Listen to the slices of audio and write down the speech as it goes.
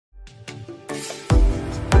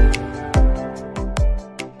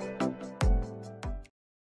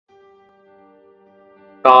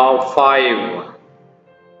Top 5.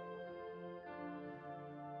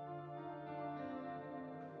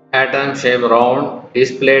 Atom shape round,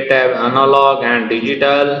 display tab analog and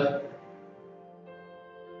digital,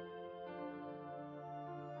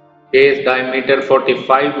 case diameter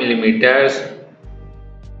 45 millimeters,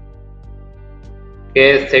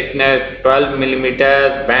 case thickness 12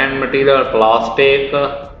 millimeters, band material plastic.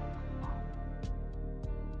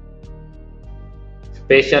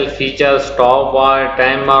 Special features: stopwatch,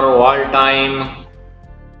 timer, wall time,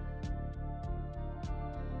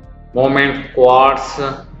 moment quartz,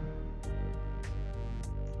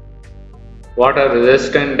 water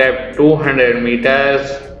resistant depth 200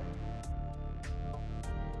 meters.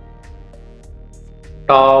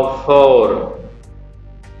 Top 4.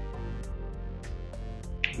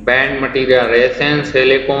 Band material: resin,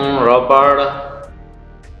 silicone, rubber.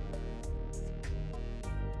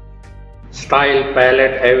 Style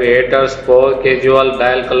palette: aviator, sport, casual,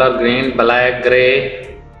 dial color green, black,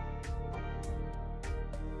 grey.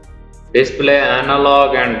 Display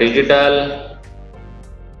analog and digital.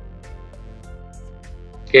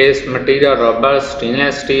 Case material: rubber,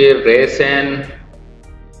 stainless steel, resin.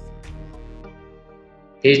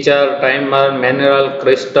 Feature: timer, mineral,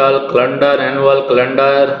 crystal, calendar, annual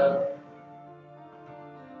calendar.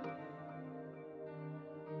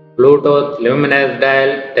 Bluetooth, luminous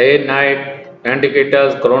dial, day night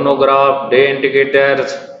indicators, chronograph, day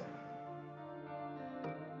indicators.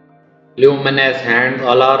 Luminous hand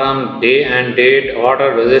alarm, day and date,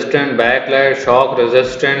 water resistant, backlight, shock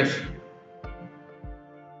resistance.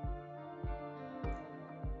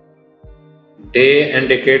 Day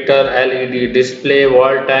indicator LED display,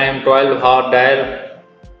 wall time 12-hour dial.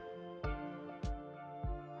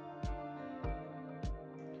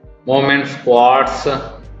 Moments quartz.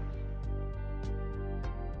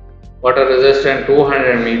 Water resistant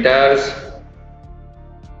 200 meters.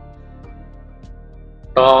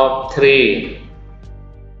 Top 3.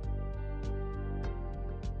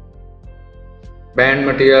 Band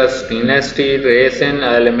materials: stainless steel, resin,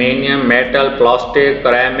 aluminium, metal, plastic,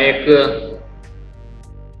 ceramic.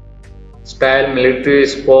 Style: military,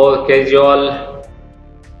 sport, casual.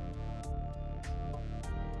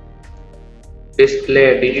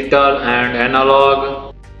 Display: digital and analog.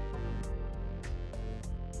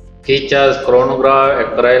 Features: chronograph,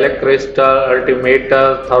 acrylic crystal,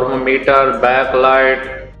 altimeter, thermometer,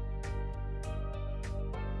 backlight,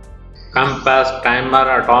 compass,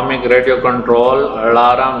 timer, atomic radio control,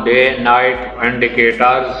 alarm, day night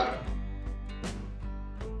indicators.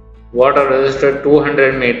 Water resistant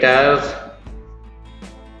 200 meters.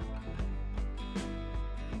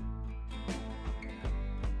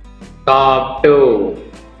 Top 2.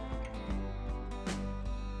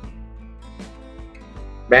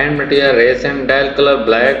 Band material: resin, dial color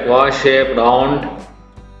black, wash shape round.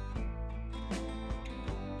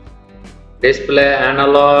 Display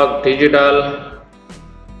analog, digital.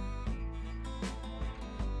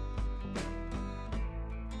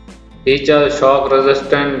 Feature: shock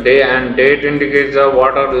resistant, day and date indicator,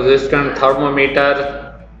 water resistant thermometer.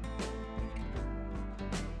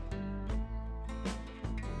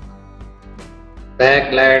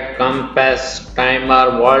 Backlight, compass,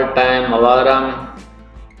 timer, wall time, alarm.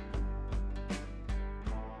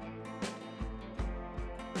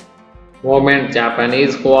 Moment: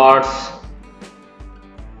 Japanese quartz.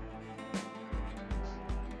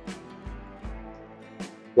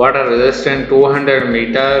 Water resistant 200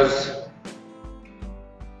 meters.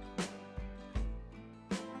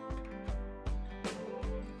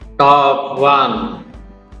 Top 1.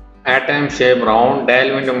 Atom shape round,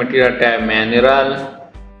 dial window material tab mineral.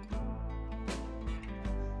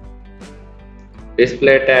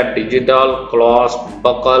 Display tab digital, clasp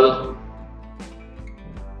buckle.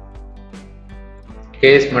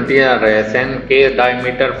 Case material: resin, case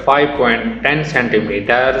diameter 5.10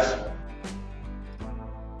 centimeters.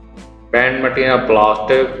 Band material: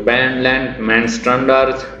 plastic, band length main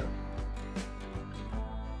standards.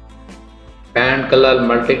 Band color: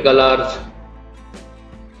 multicolors.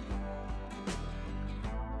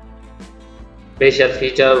 Special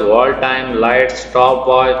feature: wall time, light,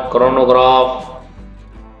 stopwatch, chronograph.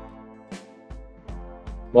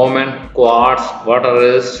 Moment quartz, water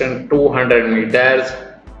resistant 200 meters.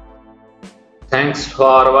 Thanks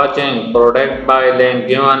for watching. Product by link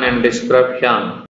given in description.